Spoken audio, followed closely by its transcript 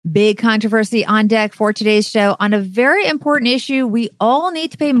Big controversy on deck for today's show on a very important issue we all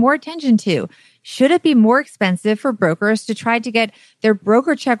need to pay more attention to. Should it be more expensive for brokers to try to get their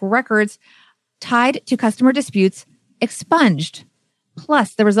BrokerCheck records tied to customer disputes expunged?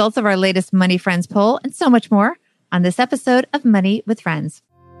 Plus, the results of our latest Money Friends poll and so much more on this episode of Money with Friends.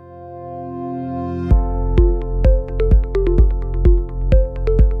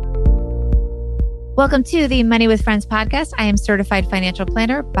 Welcome to the Money with Friends podcast. I am certified financial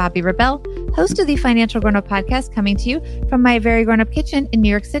planner, Bobbi Rebell, host of the Financial Grown Up podcast, coming to you from my very grown up kitchen in New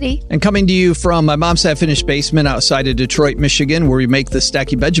York City. And coming to you from my mom's half-finished basement outside of Detroit, Michigan, where we make the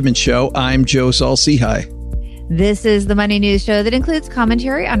Stacky Benjamin show. I'm Joe Saul-Sehi. This is the Money News Show that includes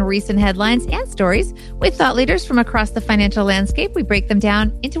commentary on recent headlines and stories with thought leaders from across the financial landscape. We break them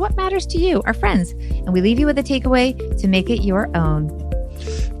down into what matters to you, our friends, and we leave you with a takeaway to make it your own.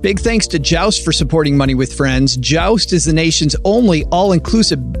 Big thanks to Joust for supporting Money with Friends. Joust is the nation's only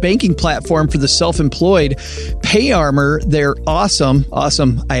all-inclusive banking platform for the self-employed. PayArmor, their awesome,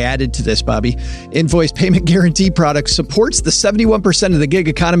 I added to this, Bobbi, invoice payment guarantee product supports the 71% of the gig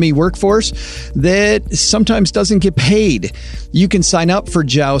economy workforce that sometimes doesn't get paid. You can sign up for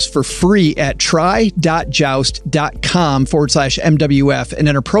Joust for free at try.joust.com/MWF and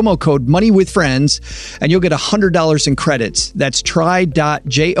enter promo code MONEYWITHFRIENDS and you'll get $100 in credits. That's try.joust.com/MWF.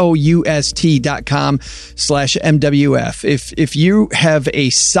 If you have a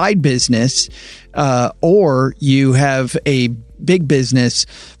side business or you have a big business,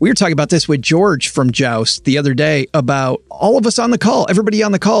 we were talking about this with George from Joust the other day about all of us on the call. Everybody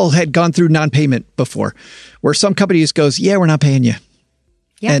on the call had gone through non-payment before, where some companies goes, yeah, we're not paying you.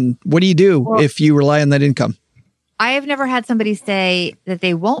 Yep. And what do you do if you rely on that income? I have never had somebody say that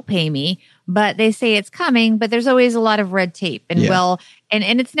they won't pay me, but they say it's coming, but there's always a lot of red tape. And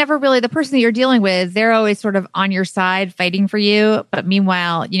and it's never really the person that you're dealing with. They're always sort of on your side fighting for you. But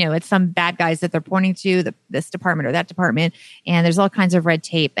meanwhile, it's some bad guys that they're pointing to, this department or that department. And there's all kinds of red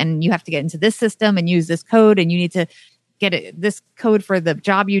tape. And you have to get into this system and use this code. And you need to get this code for the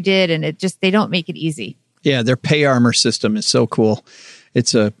job you did. And they don't make it easy. Yeah, their PayArmor system is so cool.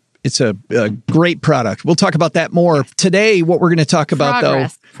 It's a great product. We'll talk about that more. Today, what we're going to talk about, though.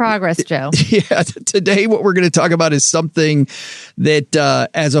 Progress, Joe. Yeah. Today, what we're going to talk about is something that,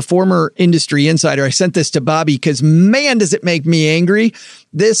 as a former industry insider, I sent this to Bobbi because, man, does it make me angry.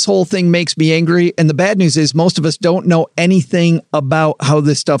 This whole thing makes me angry. And the bad news is most of us don't know anything about how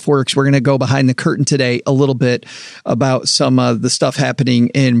this stuff works. We're going to go behind the curtain today a little bit about some of the stuff happening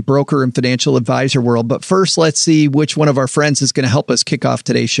in broker and financial advisor world. But first, let's see which one of our friends is going to help us kick off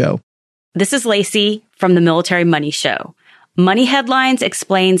today's show. This is Lacey from the Military Money Show. Money Headlines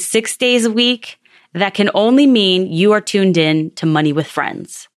explains 6 days a week. That can only mean you are tuned in to Money with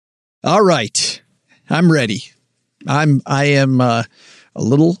Friends. All right. I'm ready. I am a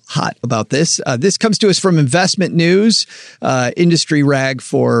little hot about this. This comes to us from Investment News, industry rag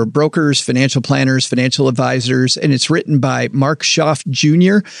for brokers, financial planners, financial advisors, and it's written by Mark Schaff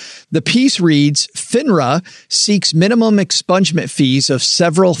Jr. The piece reads, FINRA seeks minimum expungement fees of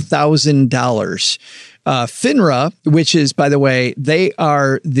several $1,000s. FINRA, which is, by the way, they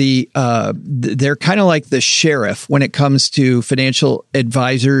are they're kind of like the sheriff when it comes to financial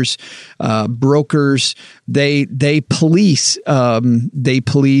advisors, brokers. They police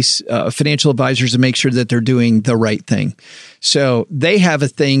financial advisors to make sure that they're doing the right thing. So they have a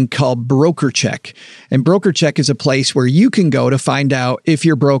thing called BrokerCheck, and BrokerCheck is a place where you can go to find out if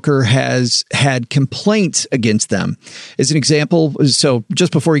your broker has had complaints against them. As an example, so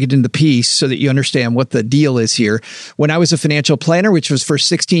just before we get into the piece, so that you understand what the deal is here, when I was a financial planner, which was for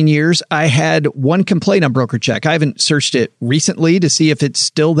 16 years, I had one complaint on BrokerCheck. I haven't searched it recently to see if it's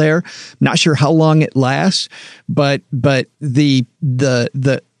still there. I'm not sure how long it lasts, but the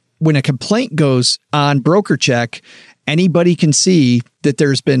when a complaint goes on BrokerCheck, anybody can see that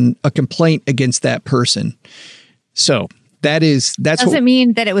there's been a complaint against that person. So that's doesn't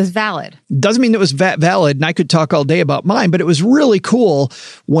mean that it was valid. Doesn't mean it was valid. And I could talk all day about mine, but it was really cool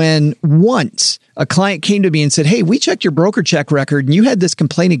when once a client came to me and said, hey, we checked your BrokerCheck record and you had this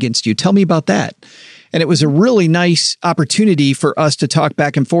complaint against you. Tell me about that. And it was a really nice opportunity for us to talk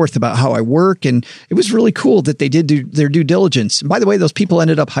back and forth about how I work. And it was really cool that they did do their due diligence. And by the way, those people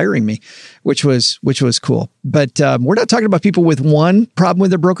ended up hiring me, which was cool. But we're not talking about people with one problem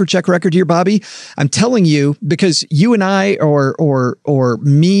with their BrokerCheck record here, Bobbi. I'm telling you, because you and I or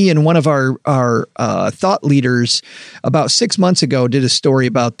me and one of our thought leaders about 6 months ago did a story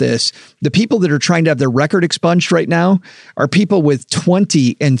about this. The people that are trying to have their record expunged right now are people with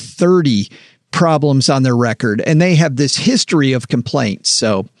 20 and 30 problems on their record, and they have this history of complaints.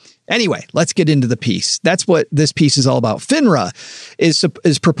 So Anyway, let's get into the piece. That's what this piece is all about. FINRA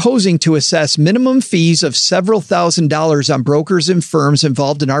is proposing to assess minimum fees of several $1,000s on brokers and firms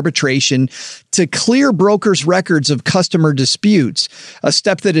involved in arbitration to clear brokers' records of customer disputes, a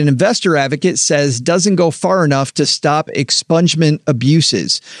step that an investor advocate says doesn't go far enough to stop expungement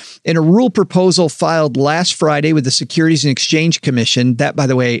abuses. In a rule proposal filed last Friday with the Securities and Exchange Commission, that, by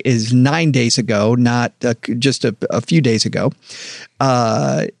the way, is 9 days ago, not just a few days ago,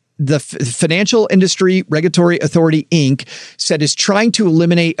 the Financial Industry Regulatory Authority, Inc., said is trying to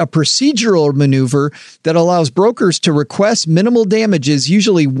eliminate a procedural maneuver that allows brokers to request minimal damages,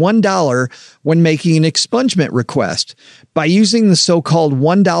 usually $1, when making an expungement request. By using the so-called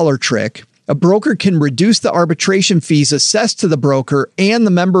 $1 trick, a broker can reduce the arbitration fees assessed to the broker and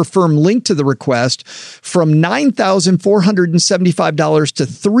the member firm linked to the request from $9,475 to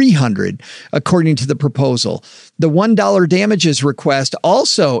 $300, according to the proposal. The $1 damages request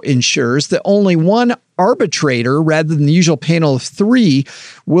also ensures that only one arbitrator, rather than the usual panel of 3,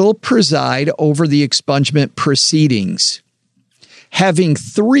 will preside over the expungement proceedings. Having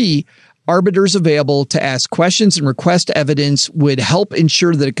 3 arbiters available to ask questions and request evidence would help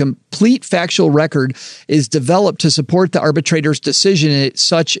ensure that a complete factual record is developed to support the arbitrator's decision at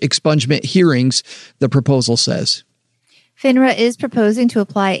such expungement hearings, the proposal says. FINRA is proposing to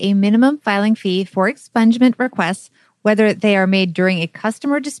apply a minimum filing fee for expungement requests, whether they are made during a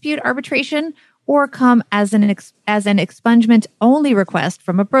customer dispute arbitration or come as an expungement-only request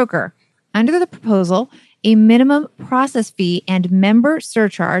from a broker. Under the proposal, a minimum process fee and member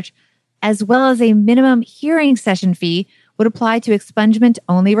surcharge, as well as a minimum hearing session fee, would apply to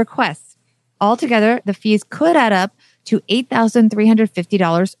expungement-only requests. Altogether, the fees could add up to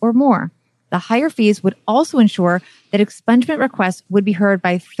 $8,350 or more. The higher fees would also ensure that expungement requests would be heard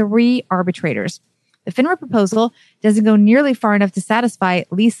by 3 arbitrators. The FINRA proposal doesn't go nearly far enough to satisfy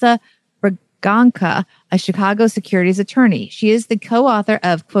Lisa Gonka, a Chicago securities attorney. She is the co-author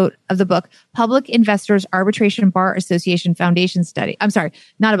of, quote, of the book, Public Investors Arbitration Bar Association Foundation Study. I'm sorry,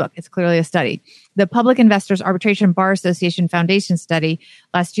 not a book. It's clearly a study. The Public Investors Arbitration Bar Association Foundation Study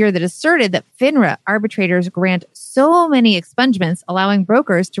last year that asserted that FINRA arbitrators grant so many expungements, allowing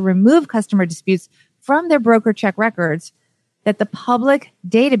brokers to remove customer disputes from their BrokerCheck records, that the public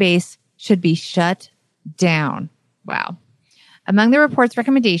database should be shut down. Wow. Among the report's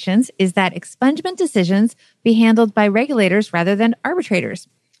recommendations is that expungement decisions be handled by regulators rather than arbitrators.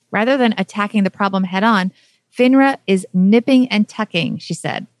 Rather than attacking the problem head on, FINRA is nipping and tucking, she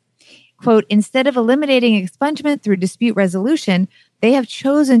said. Quote, instead of eliminating expungement through dispute resolution, they have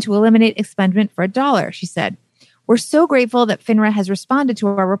chosen to eliminate expungement for $1, she said. We're so grateful that FINRA has responded to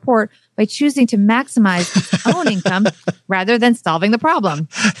our report by choosing to maximize its own income rather than solving the problem.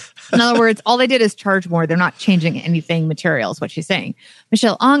 In other words, all they did is charge more. They're not changing anything material, is what she's saying.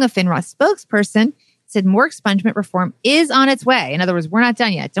 Michelle Ong, a FINRA spokesperson, said more expungement reform is on its way. In other words, we're not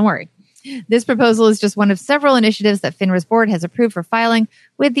done yet. Don't worry. This proposal is just one of several initiatives that FINRA's board has approved for filing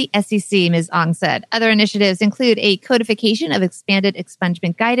with the SEC, Ms. Ong said. Other initiatives include a codification of expanded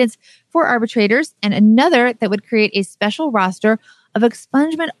expungement guidance for arbitrators and another that would create a special roster of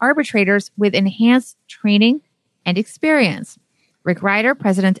expungement arbitrators with enhanced training and experience. Rick Ryder,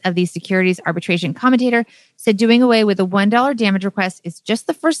 president of the Securities Arbitration Commentator, said doing away with the $1 damage request is just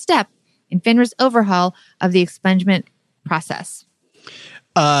the first step in FINRA's overhaul of the expungement process.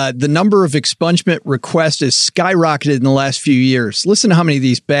 The number of expungement requests has skyrocketed in the last few years. Listen to how many of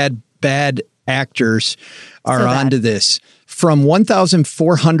these bad actors are onto this. From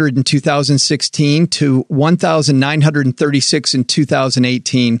 1,400 in 2016 to 1,936 in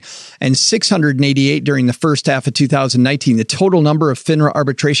 2018 and 688 during the first half of 2019. The total number of FINRA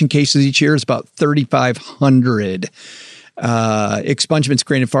arbitration cases each year is about 3,500. Expungements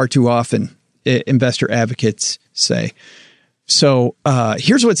granted far too often, investor advocates say. So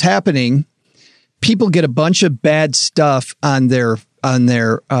here's what's happening. People get a bunch of bad stuff on their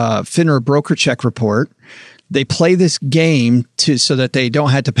FINRA BrokerCheck report. They play this game so that they don't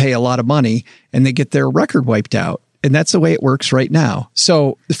have to pay a lot of money, and they get their record wiped out. And that's the way it works right now.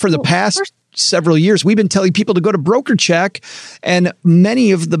 So for the past several years, we've been telling people to go to BrokerCheck, and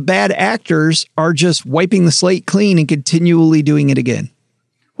many of the bad actors are just wiping the slate clean and continually doing it again.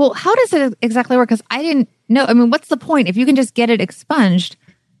 Well, how does it exactly work? Because I didn't know. I mean, what's the point? If you can just get it expunged,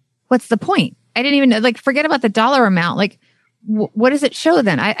 what's the point? I didn't even, forget about the dollar amount. What does it show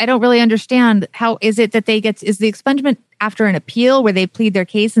then? I don't really understand. How is it that is the expungement after an appeal where they plead their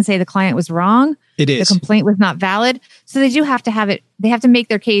case and say the client was wrong? It is. The complaint was not valid. So they do have to have it. They have to make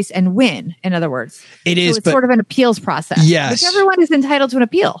their case and win, in other words. It is. So it's sort of an appeals process. Yes. Which everyone is entitled to an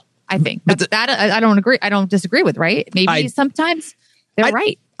appeal, I think. That I don't agree. I don't disagree with, right? Maybe sometimes they're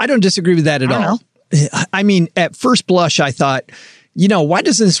right. I don't disagree with that at all. I mean, at first blush, I thought, why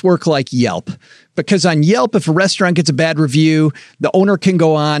doesn't this work like Yelp? Because on Yelp, if a restaurant gets a bad review, the owner can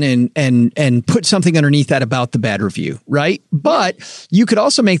go on and put something underneath that about the bad review, right? But you could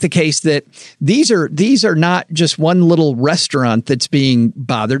also make the case that these are not just one little restaurant that's being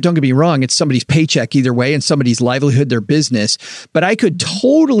bothered. Don't get me wrong, it's somebody's paycheck either way and somebody's livelihood, their business. But I could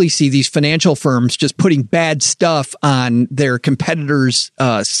totally see these financial firms just putting bad stuff on their competitors'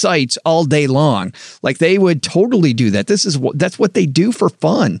 sites all day long. Like they would totally do that. That's what they do for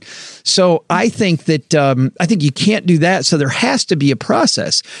fun. So I think you can't do that. So there has to be a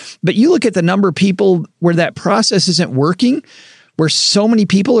process. But you look at the number of people where that process isn't working, where so many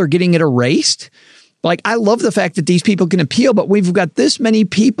people are getting it erased. Like, I love the fact that these people can appeal, but we've got this many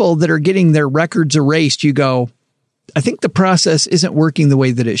people that are getting their records erased. You go, I think the process isn't working the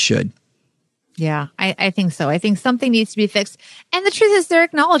way that it should. Yeah, I think so. I think something needs to be fixed. And the truth is they're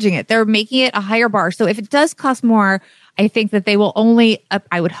acknowledging it. They're making it a higher bar. So if it does cost more, I think that they will only,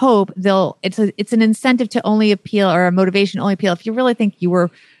 I would hope it's an incentive to only appeal, or a motivation to only appeal if you really think you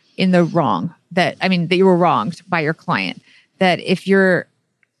were in the wrong, that you were wronged by your client. That if you're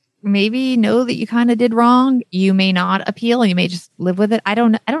maybe know that you kind of did wrong, you may not appeal and you may just live with it. I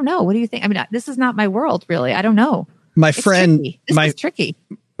don't know. What do you think? I mean, this is not my world, really. I don't know. My friend, This is tricky.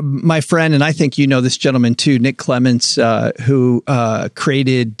 My friend, and I think you know this gentleman too, Nick Clements, who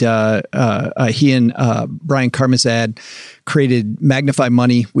created, he and Brian Karmazad created Magnify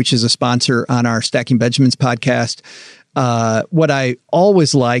Money, which is a sponsor on our Stacking Benjamins podcast. What I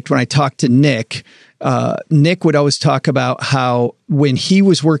always liked when I talked to Nick would always talk about how when he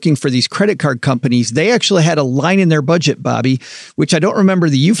was working for these credit card companies, they actually had a line in their budget, Bobbi, which I don't remember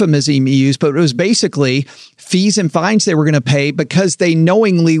the euphemism he used, but it was basically fees and fines they were going to pay because they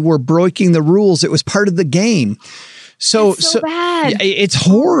knowingly were breaking the rules. It was part of the game. So bad. It's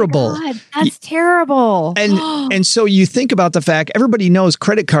horrible. Oh my God, that's terrible. And so you think about the fact everybody knows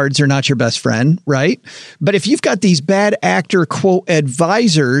credit cards are not your best friend, right? But if you've got these bad actor quote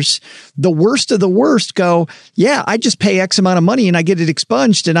advisors, the worst of the worst go, yeah, I just pay X amount of money and I get it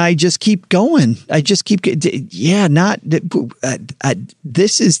expunged and I just keep going.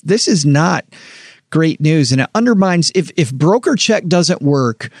 This is not great news. And it undermines if BrokerCheck doesn't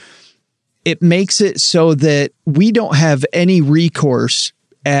work, it makes it so that we don't have any recourse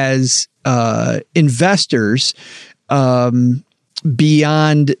as investors beyond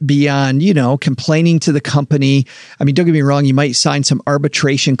complaining to the company. I mean, don't get me wrong, you might sign some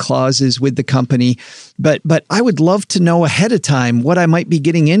arbitration clauses with the company, but I would love to know ahead of time what I might be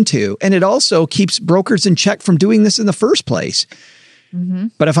getting into. And it also keeps brokers in check from doing this in the first place. Mm-hmm.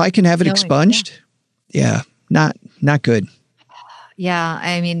 But if I can have it expunged, not good. Yeah,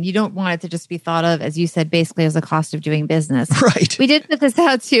 I mean, you don't want it to just be thought of, as you said, basically as a cost of doing business. Right. We did put this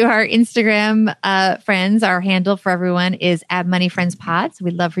out to our Instagram friends. Our handle for everyone is @MoneyFriendsPod. So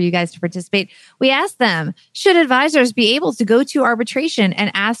we'd love for you guys to participate. We asked them, should advisors be able to go to arbitration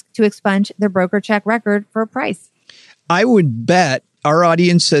and ask to expunge their BrokerCheck record for a price? I would bet our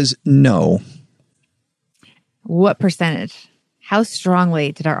audience says no. What percentage? How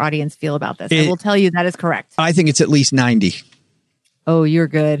strongly did our audience feel about this? I will tell you that is correct. I think it's at least 90. Oh, you're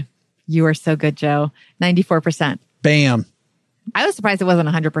good. You are so good, Joe. 94%. Bam. I was surprised it wasn't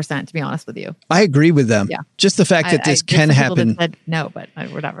 100%, to be honest with you. I agree with them. Yeah. Just the fact that this can happen. Said no, but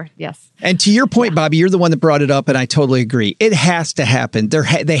whatever. Yes. And to your point, Bobbi, you're the one that brought it up, and I totally agree. It has to happen.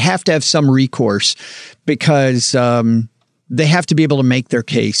 They have to have some recourse because they have to be able to make their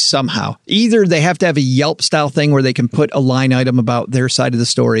case somehow. Either they have to have a Yelp style thing where they can put a line item about their side of the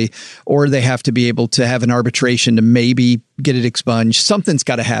story, or they have to be able to have an arbitration to maybe get it expunged. Something's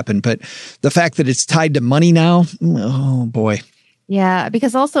got to happen. But the fact that it's tied to money now, oh boy. Yeah,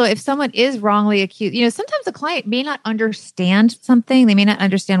 because also if someone is wrongly accused, sometimes a client may not understand something. They may not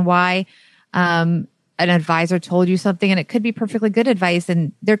understand why an advisor told you something, and it could be perfectly good advice.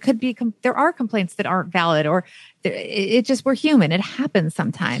 And there are complaints that aren't valid, or we're human. It happens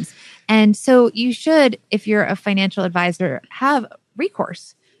sometimes. And so you should, if you're a financial advisor, have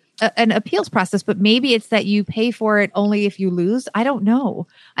recourse, an appeals process, but maybe it's that you pay for it only if you lose. I don't know.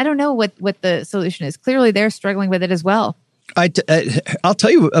 I don't know what the solution is. Clearly they're struggling with it as well. I'll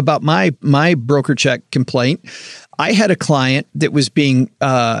tell you about my BrokerCheck complaint. I had a client that was being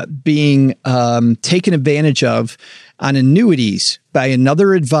taken advantage of on annuities by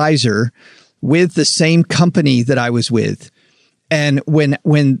another advisor with the same company that I was with. And when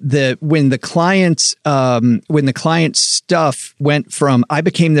the client's stuff went from, I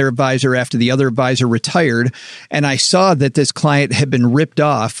became their advisor after the other advisor retired, and I saw that this client had been ripped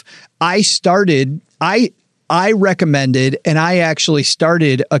off. I recommended, and I actually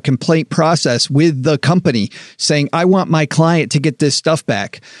started a complaint process with the company saying, I want my client to get this stuff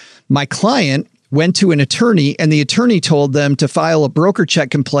back. My client went to an attorney, and the attorney told them to file a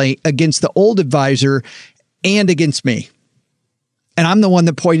BrokerCheck complaint against the old advisor and against me. And I'm the one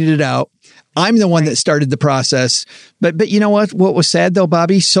that pointed it out. I'm the one that started the process. But you know what? What was sad though,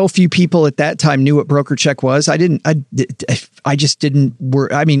 Bobbi? So few people at that time knew what BrokerCheck was. I just didn't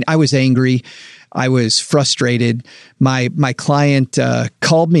work. I mean, I was angry. I was frustrated. My client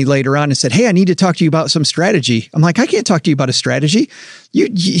called me later on and said, hey, I need to talk to you about some strategy. I'm like, I can't talk to you about a strategy.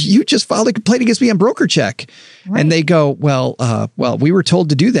 You just filed a complaint against me on BrokerCheck. Right. And they go, well, we were told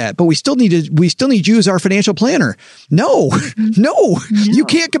to do that, but we still need you as our financial planner. No, you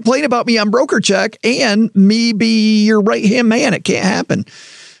can't complain about me on BrokerCheck and me be your right-hand man. It can't happen.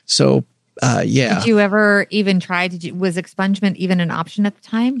 So, yeah. Did you ever even try? Was expungement even an option at the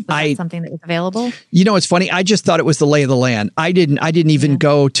time? Was that something that was available? You know, it's funny. I just thought it was the lay of the land. I didn't even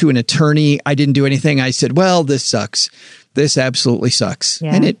go to an attorney. I didn't do anything. I said, well, this sucks. This absolutely sucks.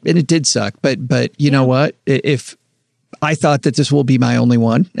 Yeah. And it did suck. But you know what? If I thought that this will be my only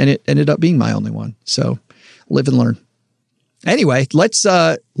one, and it ended up being my only one. So live and learn. Anyway, let's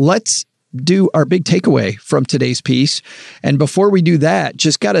do our big takeaway from today's piece. And before we do that,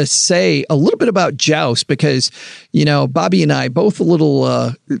 just got to say a little bit about Joust, because, you know, Bobbi and I both a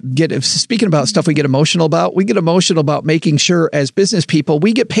little speaking about stuff we get emotional about. We get emotional about making sure as business people,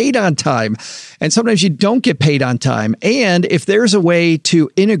 we get paid on time. And sometimes you don't get paid on time. And if there's a way to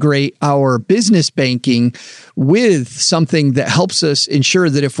integrate our business banking with something that helps us ensure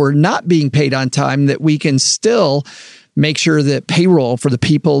that if we're not being paid on time, that we can still make sure that payroll for the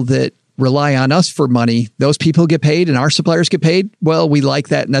people that rely on us for money, those people get paid and our suppliers get paid. Well, we like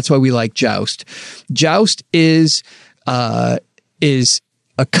that. And that's why we like Joust. Joust is a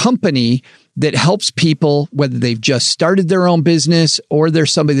company that helps people, whether they've just started their own business or they're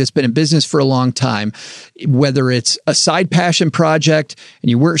somebody that's been in business for a long time, whether it's a side passion project and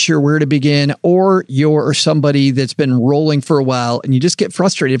you weren't sure where to begin, or you're somebody that's been rolling for a while and you just get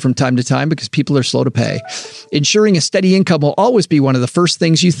frustrated from time to time because people are slow to pay. Ensuring a steady income will always be one of the first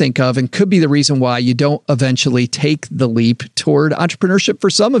things you think of and could be the reason why you don't eventually take the leap toward entrepreneurship for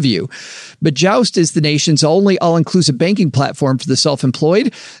some of you. But Joust is the nation's only all-inclusive banking platform for the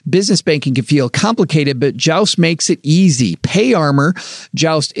self-employed. Business banking can feel complicated, but Joust makes it easy. PayArmor,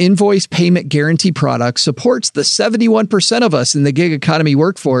 Joust invoice payment guarantee product, supports the 71% of us in the gig economy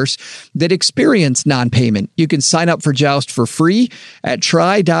workforce that experience non-payment. You can sign up for Joust for free at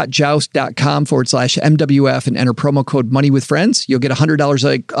try.joust.com/MWF and enter promo code MoneyWithFriends. You'll get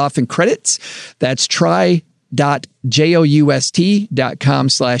 $100 off in credits. That's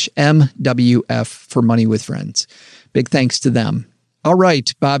try.joust.com/MWF for Money with Friends. Big thanks to them. All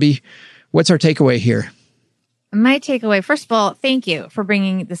right, Bobbi, what's our takeaway here? My takeaway, first of all, thank you for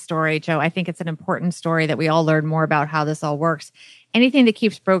bringing the story, Joe. I think it's an important story that we all learn more about how this all works. Anything that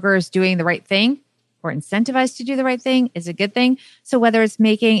keeps brokers doing the right thing or incentivized to do the right thing is a good thing. So whether it's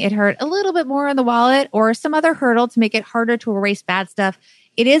making it hurt a little bit more on the wallet or some other hurdle to make it harder to erase bad stuff,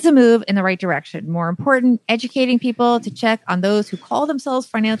 it is a move in the right direction. More important, educating people to check on those who call themselves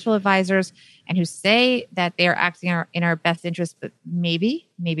financial advisors and who say that they are acting in our best interest, but maybe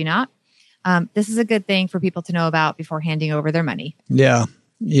not. This is a good thing for people to know about before handing over their money. Yeah.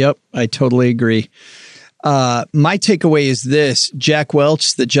 Yep. I totally agree. My takeaway is this. Jack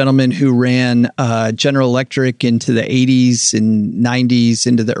Welch, the gentleman who ran General Electric into the 80s and 90s,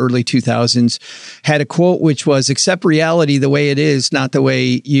 into the early 2000s, had a quote which was, accept reality the way it is, not the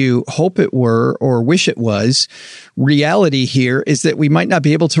way you hope it were or wish it was. Reality here is that we might not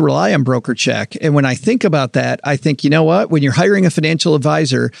be able to rely on BrokerCheck. And when I think about that, I think, you know what? When you're hiring a financial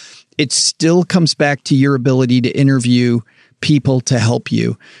advisor, it still comes back to your ability to interview people to help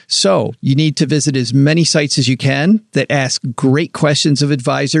you. So you need to visit as many sites as you can that ask great questions of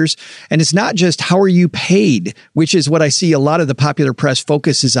advisors. And it's not just how are you paid, which is what I see a lot of the popular press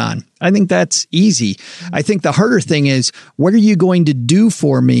focuses on. I think that's easy. I think the harder thing is, what are you going to do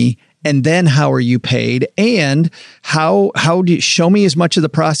for me? And then how are you paid? And how do you show me as much of the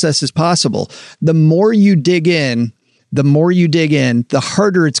process as possible? The more you dig in, the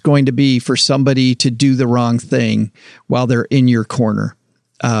harder it's going to be for somebody to do the wrong thing while they're in your corner.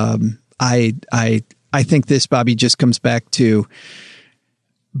 I think this, Bobbi, just comes back to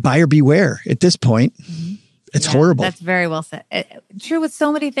buyer beware at this point. Mm-hmm. It's horrible. That's very well said. True with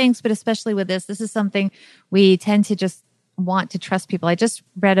so many things, but especially with this is something we tend to just want to trust people. I just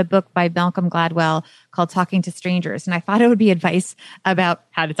read a book by Malcolm Gladwell called Talking to Strangers, and I thought it would be advice about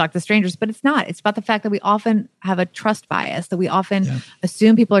how to talk to strangers, but it's not. It's about the fact that we often have a trust bias, that we often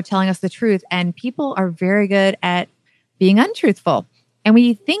assume people are telling us the truth, and people are very good at being untruthful. And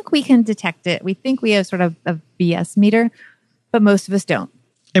we think we can detect it. We think we have sort of a BS meter, but most of us don't.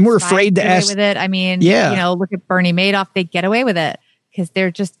 And we're afraid to ask. With it. I mean, look at Bernie Madoff. They get away with it because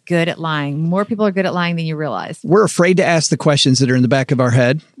they're just good at lying. More people are good at lying than you realize. We're afraid to ask the questions that are in the back of our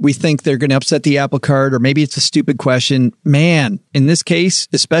head. We think they're going to upset the apple cart, or maybe it's a stupid question. Man, in this case,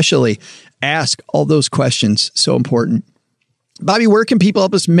 especially, ask all those questions. So important. Bobbi, where can people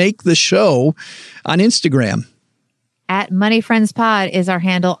help us make the show on Instagram? At Money Friends Pod is our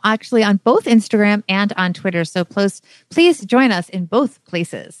handle, actually on both Instagram and on Twitter. So please join us in both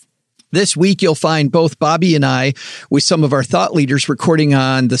places. This week, you'll find both Bobbi and I with some of our thought leaders recording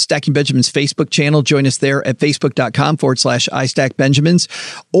on the Stacking Benjamins Facebook channel. Join us there at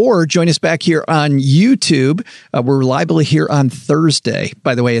facebook.com/iStackBenjamins, or join us back here on YouTube. We're reliably here on Thursday,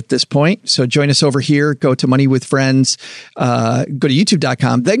 by the way, at this point. So join us over here. Go to Money with Friends. Go to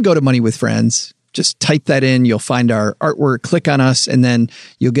youtube.com, then go to Money with Friends. Just type that in. You'll find our artwork, click on us, and then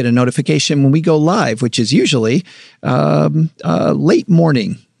you'll get a notification when we go live, which is usually late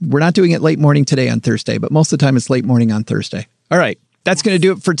morning. We're not doing it late morning today on Thursday, but most of the time it's late morning on Thursday. All right. That's going to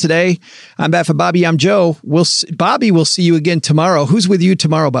do it for today. On behalf of Bobbi, I'm Joe. Bobbi, we'll see you again tomorrow. Who's with you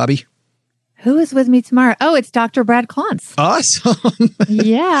tomorrow, Bobbi? Who is with me tomorrow? Oh, it's Dr. Brad Klontz. Awesome.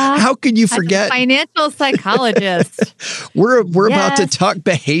 Yeah. How could you forget? Financial psychologist. We're about to talk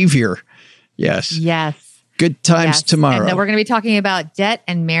behavior. Yes. Yes. Good times tomorrow. And then we're going to be talking about debt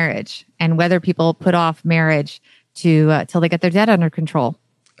and marriage and whether people put off marriage till they get their debt under control.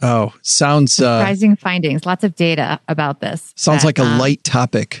 Oh, sounds surprising findings. Lots of data about this. Sounds like a light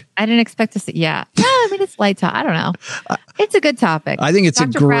topic. I didn't expect to see. Yeah. I mean, it's light. I don't know. It's a good topic. I think it's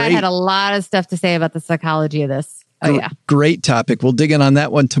Dr. Brad had a lot of stuff to say about the psychology of this. Oh, yeah. Great topic. We'll dig in on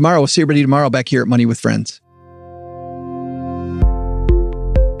that one tomorrow. We'll see everybody tomorrow back here at Money with Friends.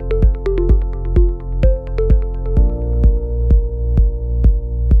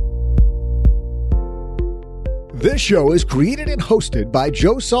 This show is created and hosted by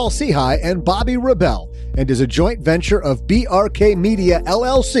Joe Saul-Sehy and Bobbi Rebell and is a joint venture of BRK Media,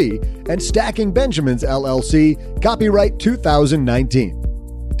 LLC and Stacking Benjamins, LLC, copyright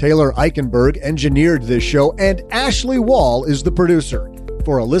 2019. Taylor Eichenberg engineered this show, and Ashley Wall is the producer.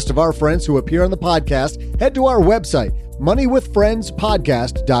 For a list of our friends who appear on the podcast, head to our website,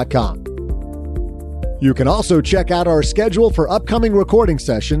 moneywithfriendspodcast.com. You can also check out our schedule for upcoming recording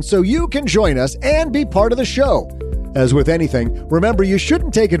sessions so you can join us and be part of the show. As with anything, remember you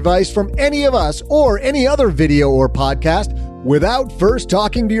shouldn't take advice from any of us or any other video or podcast without first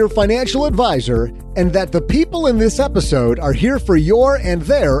talking to your financial advisor, and that the people in this episode are here for your and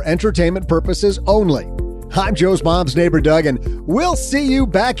their entertainment purposes only. I'm Joe's mom's neighbor, Doug, and we'll see you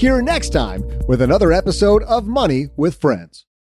back here next time with another episode of Money with Friends.